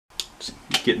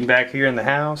Just getting back here in the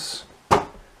house.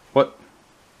 What?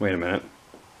 Wait a minute.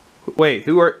 Wait,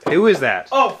 who is that?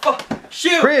 Oh, fuck.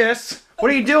 Shoot! Chris,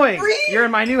 what are you doing? You're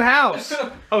in my new house.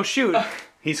 Oh, shoot.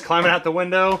 He's climbing out the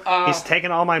window. He's taking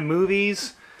all my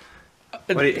movies.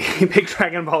 He picked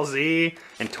Dragon Ball Z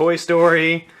and Toy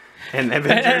Story and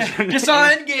Avengers. Just saw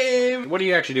Endgame. What are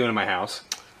you actually doing in my house?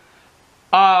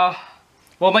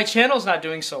 Well, my channel's not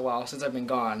doing so well since I've been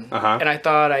gone. And I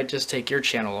thought I'd just take your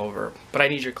channel over. But I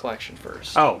need your collection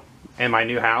first. Oh, and my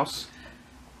new house?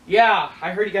 Yeah,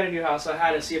 I heard you got a new house, so I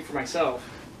had to see it for myself.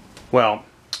 Well,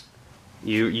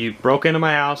 you broke into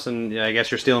my house, and I guess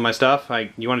you're stealing my stuff.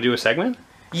 You want to do a segment?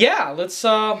 Yeah, let's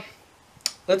talk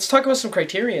about some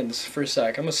Criterions for a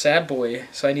sec. I'm a sad boy,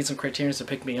 so I need some Criterions to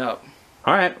pick me up.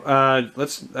 All right,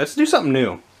 let's do something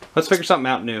new. Let's figure something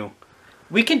out new.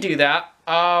 We can do that.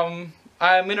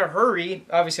 I'm in a hurry.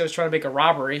 Obviously, I was trying to make a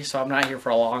robbery, so I'm not here for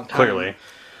a long time. Clearly.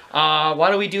 Why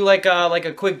don't we do like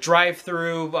a quick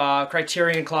drive-through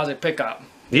Criterion closet pickup?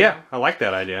 Yeah, I like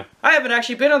that idea. I haven't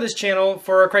actually been on this channel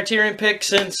for a Criterion pick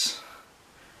since...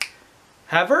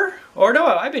 Ever? Or no,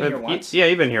 I've been here once. Yeah,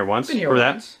 you've been here once. Been here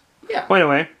That. once. Yeah. Well,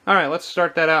 anyway, all right, let's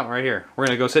start that out right here. We're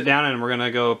going to go sit down and we're going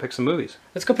to go pick some movies.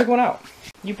 Let's go pick one out.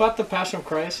 You bought The Passion of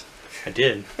Christ? I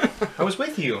did. I was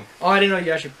with you. Oh, I didn't know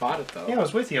you actually bought it, though. Yeah, I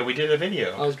was with you. We did a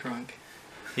video. I was drunk.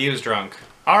 He was drunk.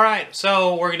 All right,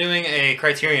 so we're doing a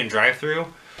Criterion Drive-Thru,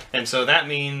 and so that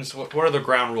means, what are the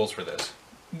ground rules for this?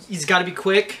 It's got to be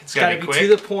quick. It's got to be to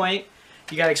the point.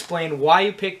 You got to explain why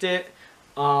you picked it,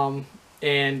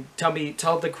 and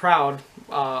tell the crowd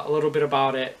a little bit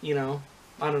about it. You know,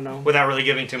 I don't know. Without really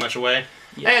giving too much away.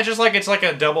 Yeah, it's like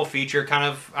a double feature kind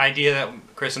of idea that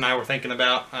Chris and I were thinking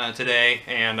about today,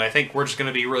 and I think we're just going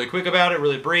to be really quick about it,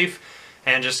 really brief,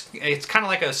 and it's kind of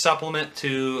like a supplement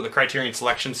to the Criterion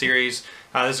Selection series.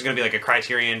 This is going to be like a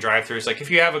Criterion Drive-Thru. It's like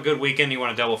if you have a good weekend, you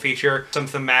want a double feature, some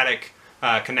thematic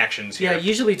connections here. Yeah, I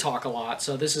usually talk a lot,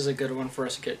 so this is a good one for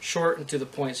us to get short and to the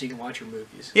point so you can watch your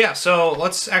movies. Yeah, so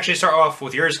let's actually start off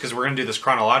with yours because we're going to do this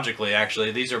chronologically,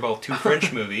 actually. These are both two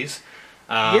French movies.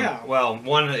 Yeah. Well,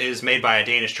 one is made by a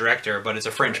Danish director, but it's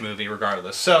a French movie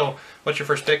regardless. So, what's your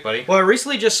first pick, buddy? Well, I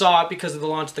recently just saw it because of the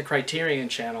launch of the Criterion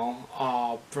channel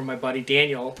from my buddy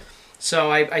Daniel.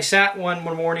 So I sat one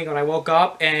morning when I woke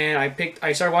up and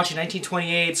I started watching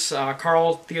 1928's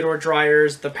Carl Theodor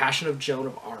Dreyer's The Passion of Joan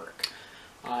of Arc.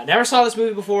 Never saw this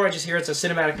movie before. I just hear it's a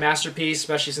cinematic masterpiece,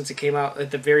 especially since it came out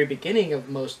at the very beginning of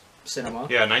most cinema.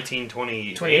 Yeah,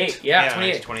 1928. 28. Yeah,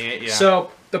 28. 1928, yeah.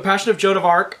 So, The Passion of Joan of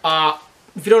Arc.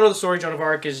 If you don't know the story, Joan of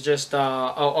Arc is just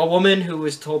a woman who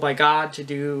was told by God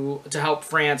to help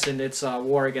France in its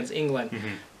war against England.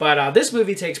 But this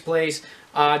movie takes place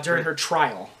during her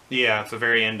trial. Yeah, it's the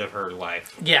very end of her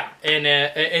life. Yeah, and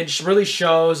it really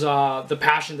shows the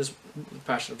passion of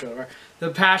Joan of Arc. The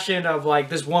passion of like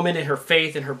this woman and her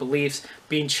faith and her beliefs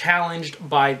being challenged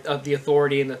by the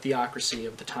authority and the theocracy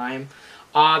of the time.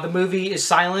 The movie is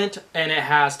silent and it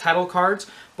has title cards,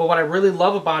 but what I really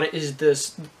love about it is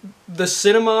the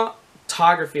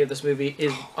cinematography of this movie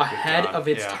is ahead of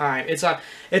its time.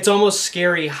 It's almost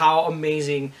scary how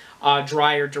amazing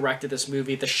Dreyer directed this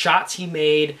movie. The shots he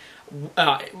made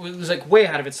it was like way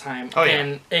ahead of its time. Oh,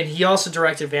 yeah. And he also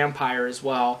directed Vampire as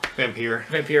well. Vampire.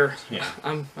 Yeah.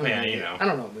 Yeah, you know. I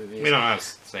don't know movies. We don't know how to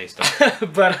say stuff.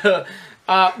 But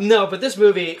no, but this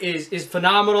movie is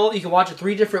phenomenal. You can watch it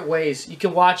 3 different ways. You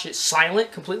can watch it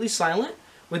silent, completely silent,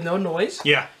 with no noise.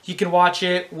 Yeah. You can watch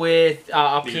it with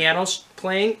a piano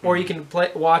playing, or you can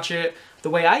watch it the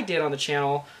way I did on the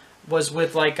channel, was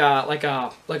with like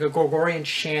a Gregorian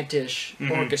chantish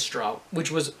orchestra,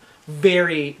 which was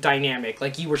very dynamic.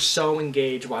 Like you were so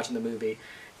engaged watching the movie,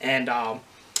 and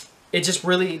it's just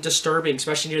really disturbing,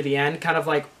 especially near the end. Kind of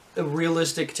like a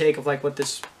realistic take of like what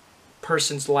this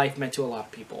person's life meant to a lot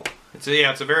of people. It's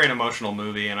a very emotional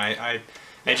movie, and I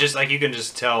just like you can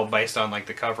just tell based on like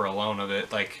the cover alone of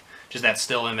it, like just that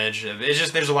still image. It's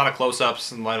just there's a lot of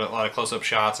close-ups and a lot of close-up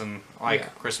shots, and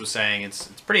like Chris was saying, it's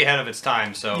pretty ahead of its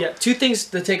time. So yeah, 2 things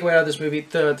to take away out of this movie: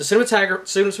 the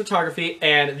cinematography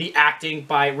and the acting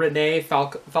by Renee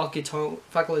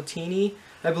Falcolatini,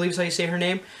 I believe is how you say her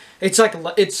name. It's like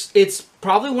it's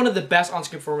probably one of the best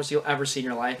on-screen performances you'll ever see in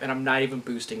your life, and I'm not even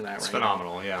boosting that. It's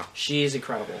phenomenal, yeah. She is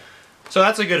incredible. So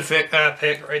that's a good pick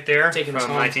right there Taking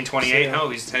from 1928. Oh,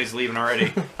 he's leaving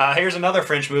already. Here's another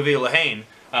French movie, La Haine,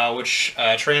 which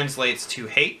translates to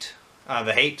hate,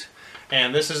 The Hate.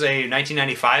 And this is a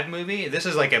 1995 movie. This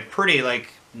is like a pretty like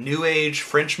new age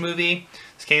French movie.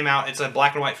 This came out, it's a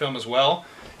black and white film as well.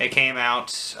 It came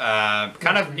out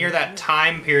kind of near that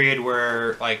time period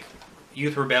where like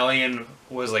youth rebellion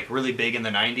was like really big in the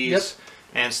 90s. Yep.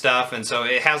 and stuff, and so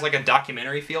it has like a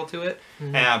documentary feel to it.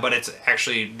 But it's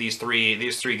actually these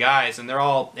three guys, and they're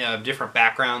all different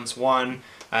backgrounds. One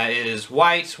is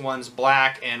white, one's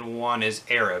black, and one is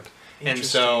Arab. And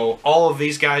so all of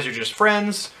these guys are just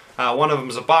friends. One of them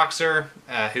is a boxer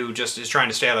who just is trying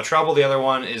to stay out of trouble. The other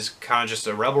one is kind of just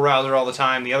a rebel rouser all the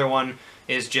time. The other one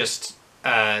is just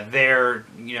there,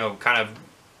 you know, kind of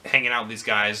hanging out with these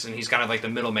guys, and he's kind of like the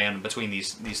middleman between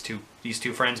these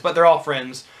two friends. But they're all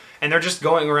friends, and they're just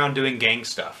going around doing gang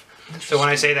stuff. So when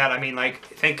I say that, I mean like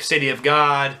think City of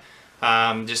God.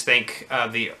 Just think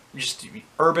of the just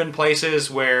urban places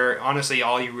where honestly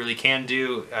all you really can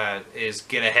do is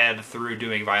get ahead through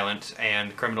doing violent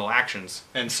and criminal actions.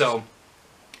 And so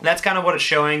that's kind of what it's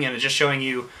showing, and it's just showing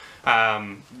you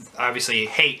obviously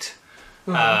hate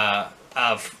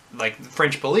of like the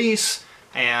French police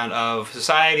and of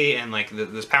society and like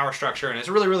this power structure, and it's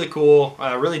really, really cool,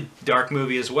 really dark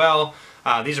movie as well.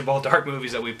 These are both dark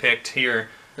movies that we picked here.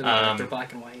 They're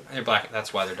black and white. They're black.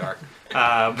 That's why they're dark.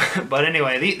 But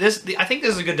anyway, I think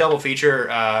this is a good double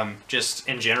feature. Just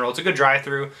in general, it's a good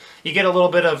drive-through. You get a little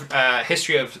bit of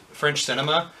history of French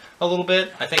cinema, a little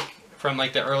bit. I think from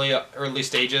like the early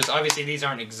stages. Obviously, these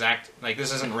aren't exact. Like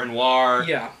this isn't Renoir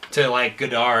to like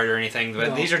Godard or anything.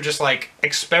 But these are just like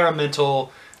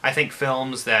experimental, I think,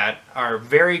 films that are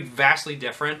very vastly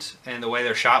different in the way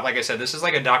they're shot. Like I said, this is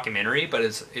like a documentary, but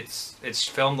it's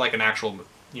filmed like an actual,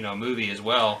 you know, movie as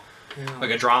well,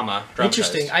 like a drama.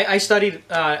 Interesting. I studied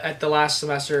at the last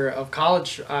semester of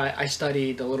college. I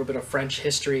studied a little bit of French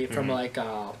history from like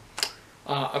a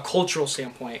cultural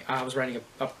standpoint. I was writing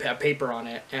a paper on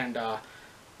it, and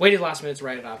waited last minute to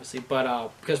write it, obviously,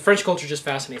 but because French culture just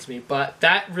fascinates me. But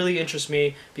that really interests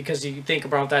me because you think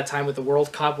about that time with the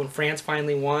World Cup when France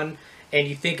finally won, and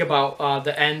you think about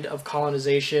the end of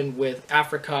colonization with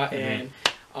Africa and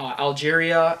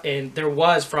Algeria, and there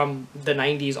was from the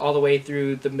 90s all the way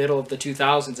through the middle of the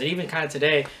 2000s, and even kind of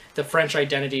today, the French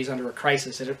identity is under a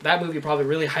crisis. And that movie probably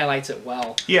really highlights it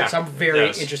well. Yeah, so I'm very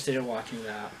interested in watching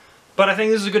that. But I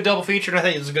think this is a good double feature, and I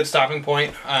think it's a good stopping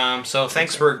point. So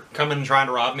thanks for coming and trying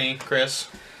to rob me, Chris.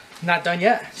 Not done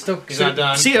yet. He's not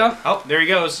done. See ya. Oh, there he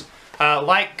goes.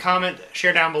 Like, comment,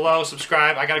 share down below,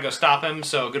 subscribe. I gotta go stop him,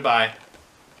 so goodbye.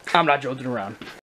 I'm not joking around.